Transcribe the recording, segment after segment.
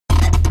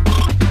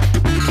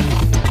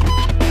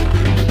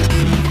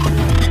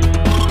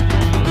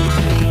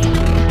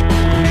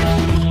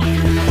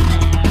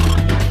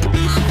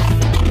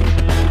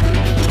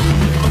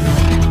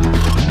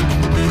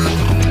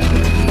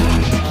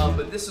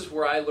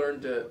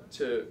learned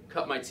to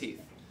cut my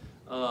teeth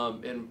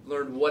and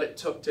learned what it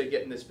took to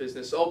get in this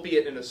business,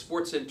 albeit in a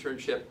sports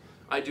internship.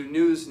 I do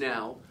news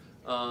now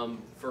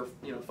for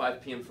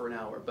 5 p.m. for an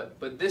hour,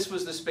 but this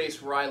was the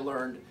space where I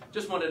learned.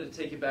 Just wanted to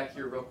take you back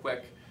here real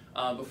quick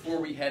before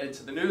we head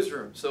into the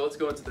newsroom. So let's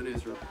go into the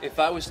newsroom. If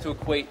I was to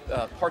equate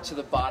parts of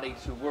the body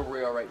to where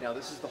we are right now,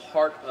 this is the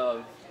heart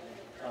of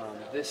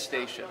this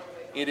station.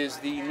 It is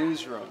the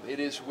newsroom. It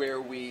is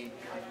where we,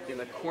 in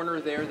the corner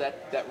there,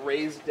 that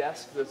raised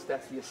desk,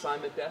 that's the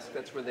assignment desk.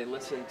 That's where they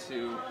listen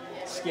to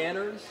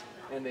scanners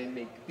and they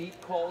make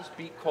beat calls.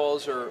 Beat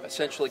calls are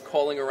essentially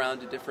calling around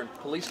to different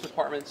police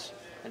departments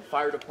and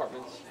fire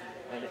departments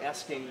and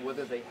asking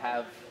whether they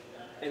have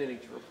anything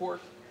to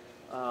report,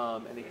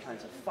 any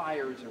kinds of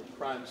fires or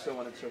crimes, so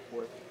on and so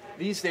forth.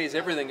 These days,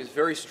 everything is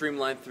very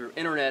streamlined through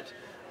internet.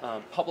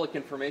 Public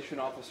information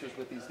officers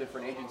with these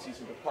different agencies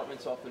and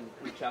departments often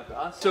reach out to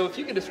us. So if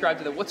you could describe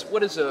to them, what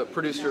does a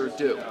producer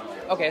do?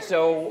 Okay,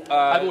 so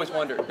I've always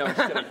wondered. No, I'm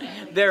just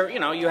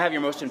kidding. You have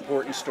your most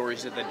important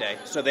stories of the day,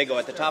 so they go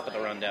at the top of the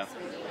rundown,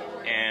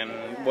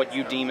 and what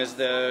you deem as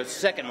the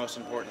second most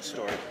important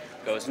story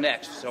goes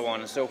next, so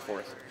on and so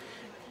forth.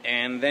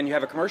 And then you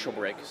have a commercial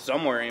break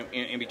somewhere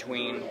in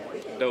between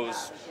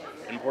those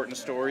important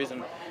stories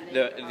and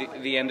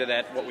the end of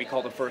that, what we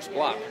call the first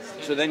block.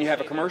 So then you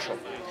have a commercial.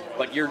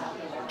 But your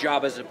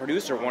job as a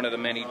producer, one of the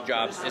many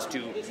jobs, is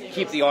to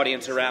keep the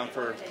audience around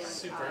for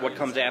what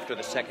comes after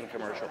the second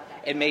commercial.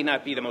 It may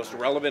not be the most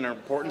relevant or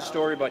important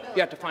story, but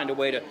you have to find a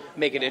way to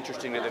make it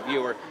interesting to the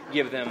viewer,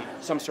 give them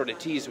some sort of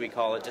tease, we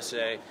call it, to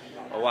say,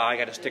 oh, wow, I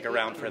got to stick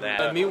around for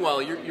that.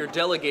 Meanwhile, you're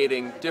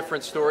delegating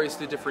different stories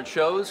to different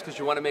shows because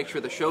you want to make sure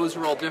the shows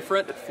are all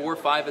different at 4,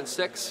 5, and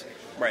 6.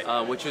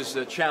 Right. Which is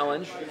a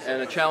challenge,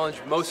 and a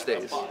challenge most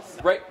days.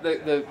 Right,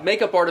 the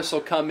makeup artist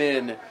will come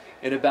in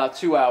about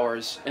 2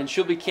 hours, and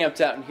she'll be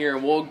camped out in here,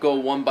 and we'll go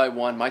one by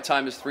one. My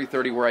time is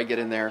 3:30 where I get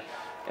in there,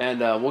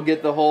 and we'll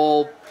get the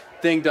whole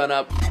thing done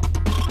up.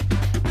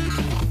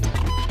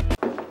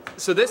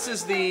 So this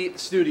is the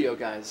studio,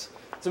 guys.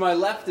 To my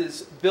left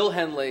is Bill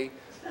Henley,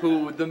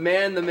 who, the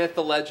man, the myth,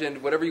 the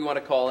legend, whatever you want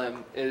to call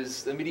him,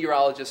 is the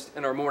meteorologist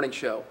in our morning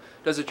show.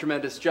 Does a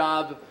tremendous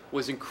job,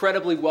 was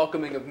incredibly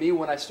welcoming of me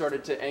when I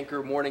started to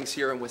anchor mornings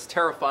here and was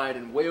terrified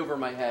and way over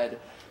my head.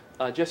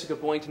 Jessica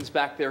Boynton's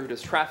back there who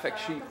does traffic.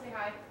 Say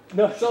hi.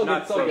 No, it's all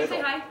good. It's all good.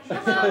 Say hi.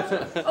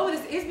 Hello. Oh,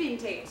 this is being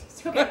taped.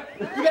 Okay.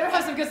 You better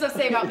have some good stuff to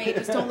say about me.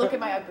 Just don't look at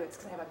my Ugg boots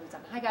because I have Ugg boots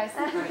on. Hi, guys.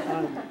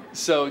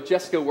 So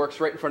Jessica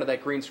works right in front of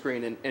that green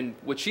screen, and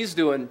what she's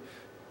doing,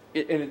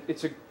 and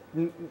it's a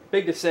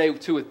big to say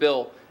too with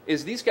Bill,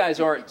 is these guys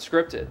aren't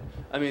scripted.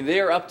 I mean, they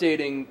are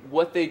updating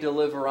what they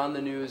deliver on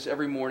the news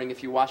every morning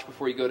if you watch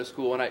before you go to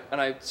school, and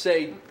I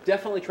say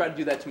definitely try to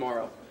do that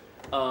tomorrow.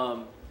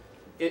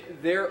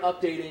 They're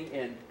updating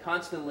and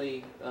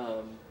constantly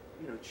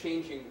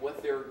changing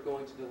what they're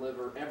going to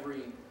deliver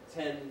every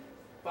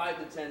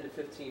 5 to 10 to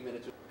 15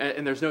 minutes.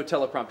 And there's no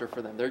teleprompter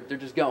for them. They're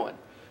just going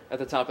at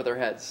the top of their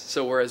heads.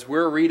 So whereas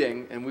we're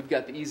reading and we've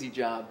got the easy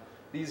job,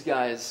 these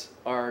guys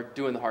are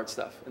doing the hard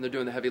stuff, and they're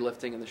doing the heavy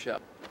lifting in the show.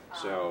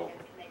 So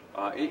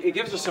it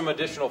gives us some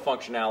additional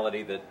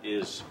functionality that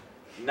is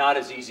not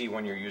as easy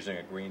when you're using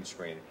a green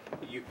screen.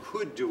 You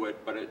could do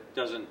it, but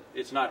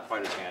it's not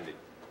quite as handy.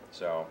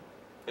 So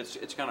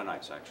it's kind of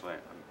nice, actually.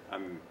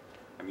 I'm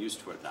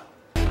used to it now.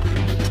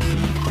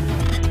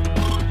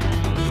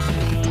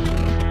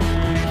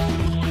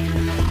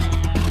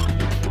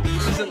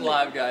 This isn't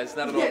live, guys.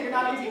 Not at all. Yeah, you're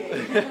not on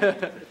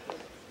TV.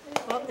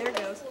 Well, there it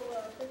goes.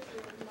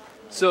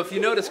 So if you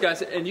notice,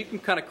 guys, and you can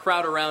kind of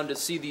crowd around to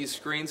see these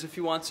screens if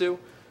you want to.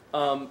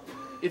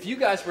 If you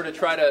guys were to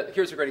try to,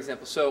 here's a great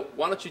example. So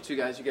why don't you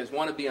guys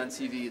want to be on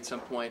TV at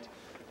some point,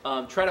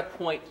 try to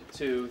point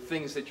to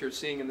things that you're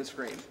seeing in the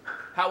screen.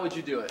 How would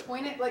you do it?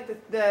 Point it like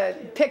the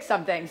pick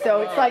something. So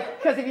it's like,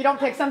 because if you don't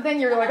pick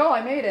something, you're like, oh,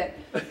 I made it.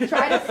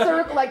 Try to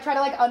circle, try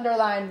to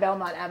underline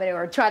Belmont Avenue,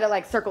 or try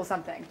to circle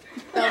something.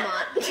 Belmont.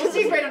 Well,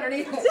 she's right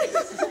underneath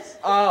it.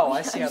 Oh,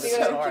 I see how this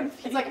is hard.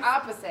 It's like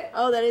opposite.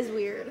 Oh, that is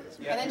weird.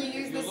 Yeah. And then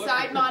you use the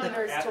side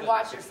monitors to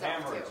watch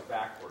yourself too.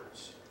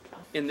 Backwards.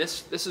 In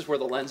this is where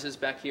the lens is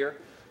back here.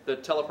 The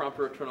teleprompter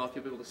will turn off,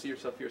 you'll be able to see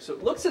yourself here. So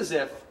it looks as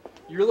if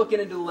you're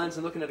looking into the lens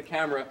and looking at a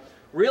camera.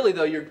 Really,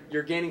 though,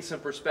 you're gaining some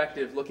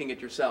perspective looking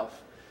at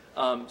yourself.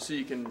 So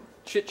you can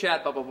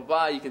chit-chat, blah, blah, blah,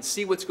 blah. You can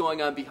see what's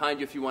going on behind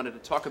you if you wanted to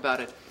talk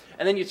about it.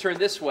 And then you turn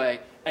this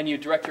way, and you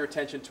direct your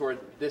attention toward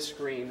this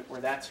screen or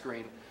that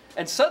screen.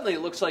 And suddenly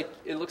it looks like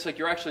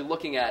you're actually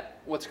looking at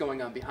what's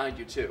going on behind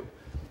you, too.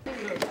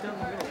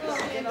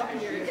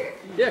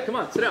 Yeah, come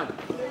on, sit down.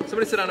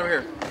 Somebody sit down over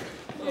here.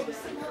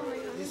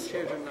 These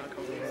chairs are not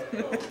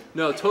comfortable.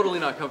 No, totally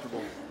not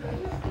comfortable.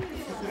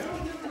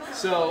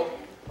 So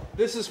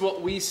this is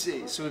what we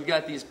see. So we've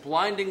got these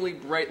blindingly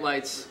bright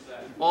lights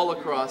all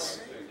across,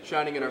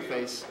 shining in our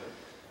face.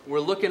 We're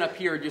looking up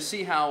here. Do you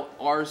see how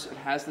ours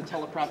has the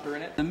teleprompter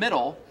in it? In the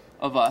middle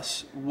of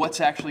us,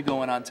 what's actually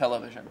going on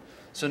television.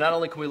 So not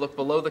only can we look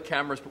below the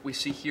cameras, but we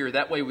see here.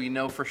 That way we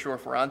know for sure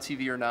if we're on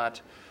TV or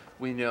not.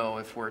 We know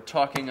if we're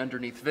talking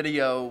underneath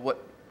video,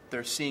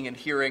 they're seeing and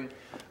hearing,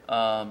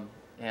 and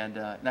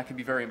that can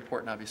be very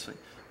important, obviously.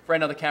 Right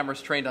now the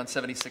camera's trained on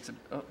 76.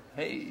 Oh,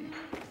 hey,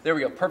 there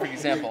we go, perfect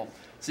example.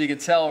 So you can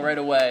tell right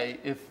away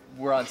if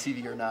we're on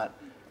TV or not,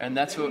 and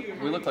that's what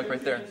we look like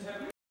right there.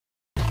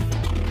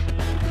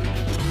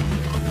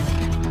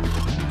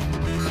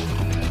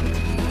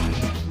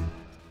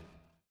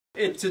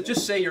 To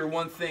just say you're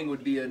one thing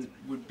would be an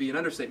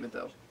understatement,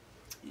 though.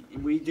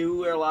 We do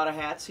wear a lot of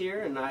hats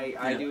here, and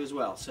I do as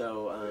well.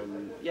 So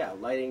yeah,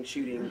 lighting,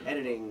 shooting,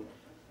 editing,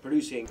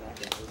 producing.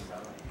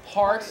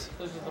 Heart.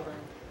 This is the brain.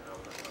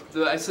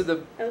 I said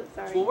the. Oh,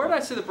 sorry. Well, where did I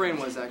say the brain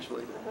was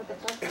actually?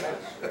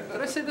 Did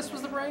I say this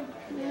was the brain?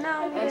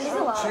 No,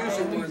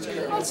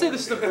 I'd say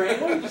this is the brain.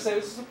 What did you say?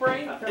 This is the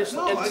brain? It's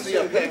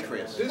the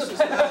pancreas.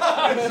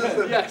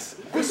 Yes.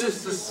 This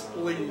is the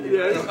spleen.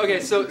 Yeah. Okay,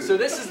 so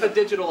this is the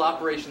Digital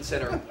Operations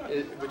Center,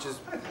 which is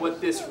what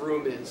this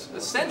room is.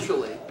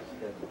 Essentially,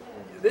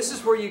 this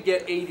is where you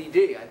get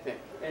ADD, I think.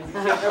 And you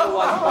can't ever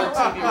watch one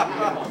TV when you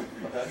get home.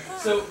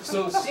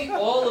 So see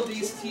all of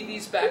these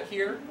TVs back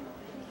here?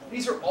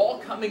 These are all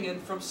coming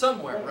in from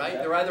somewhere, right?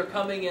 They're either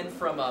coming in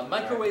from a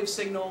microwave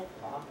signal,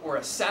 or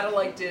a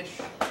satellite dish,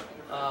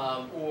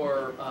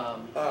 or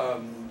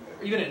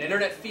even an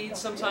internet feed.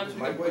 Sometimes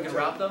we can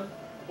route them.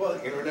 Well,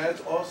 the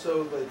internet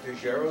also, the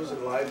gyros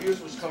and live views,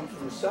 which come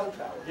from cell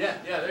towers. Yeah,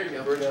 there you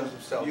go. Versions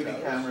of cell Beauty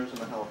towers. cameras and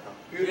the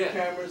helicopter. Beauty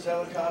cameras,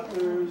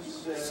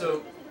 helicopters.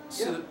 So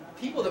the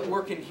people that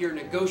work in here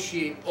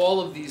negotiate all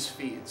of these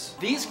feeds.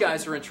 These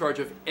guys are in charge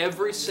of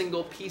every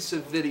single piece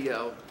of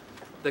video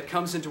that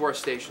comes into our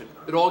station.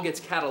 It all gets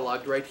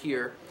cataloged right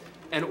here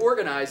and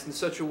organized in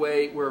such a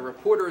way where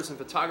reporters and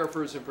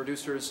photographers and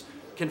producers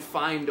can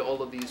find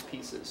all of these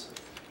pieces.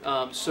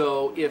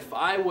 So if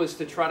I was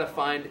to try to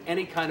find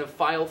any kind of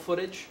file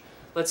footage,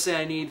 let's say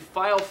I need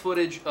file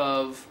footage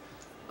of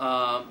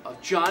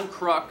John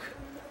Kruk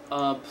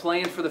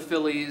playing for the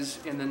Phillies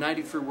in the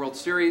 '93 World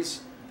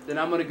Series, then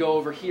I'm going to go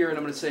over here and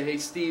I'm going to say, hey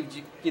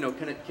Steve,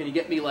 can you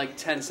get me like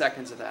 10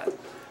 seconds of that?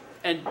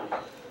 And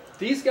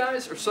these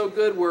guys are so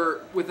good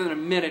where within a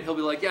minute he'll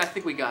be like, yeah, I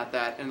think we got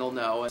that, and they'll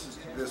know.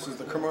 This is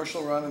the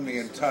commercial run and the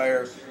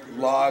entire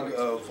log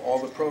of all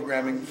the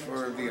programming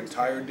for the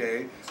entire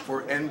day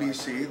for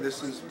NBC.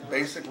 This is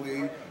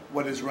basically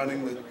what is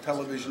running the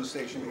television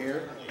station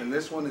here, and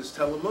this one is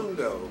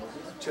Telemundo,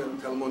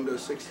 Telemundo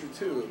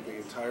 62, the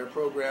entire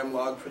program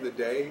log for the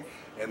day,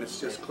 and it's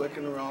just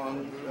clicking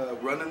around,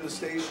 running the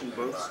station,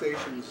 both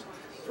stations,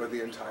 for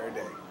the entire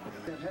day.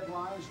 In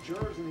headlines,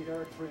 jurors in the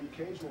Eric Freeman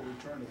case will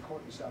return to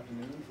court this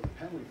afternoon for the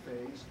penalty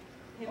phase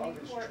of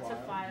his trial. To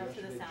file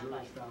to the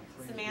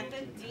soundbite.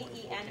 Samantha,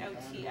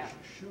 D-E-N-O-T-O.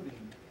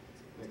 Shooting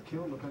that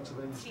killed the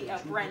Pennsylvania State T-O,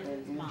 trooper Brendan,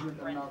 and injured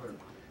Brendan. another.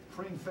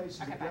 Freeman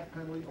faces a death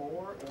penalty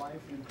or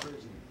life in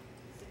prison.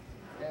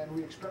 And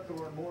we expect to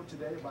learn more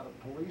today about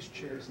a police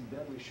chase and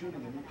deadly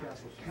shooting in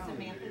Newcastle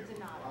County.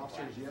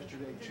 Officers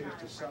yesterday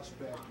chased a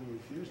suspect who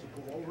refused to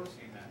pull over.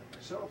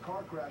 Several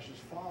car crashes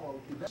followed.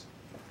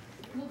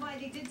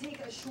 They did take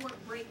a short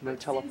break. No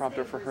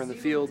teleprompter for her in the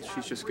field.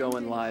 She's just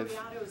going live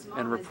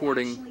and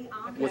reporting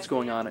what's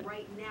going on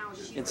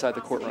inside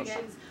the courtroom.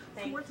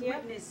 Fourth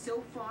witness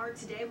so far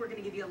today. We're going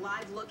to give you a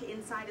live look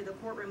inside of the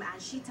courtroom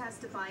as she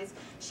testifies.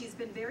 She's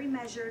been very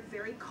measured,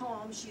 very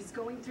calm. She's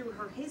going through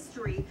her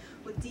history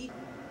with deep.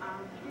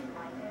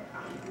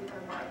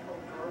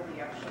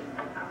 We actually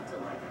have to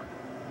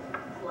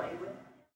play with.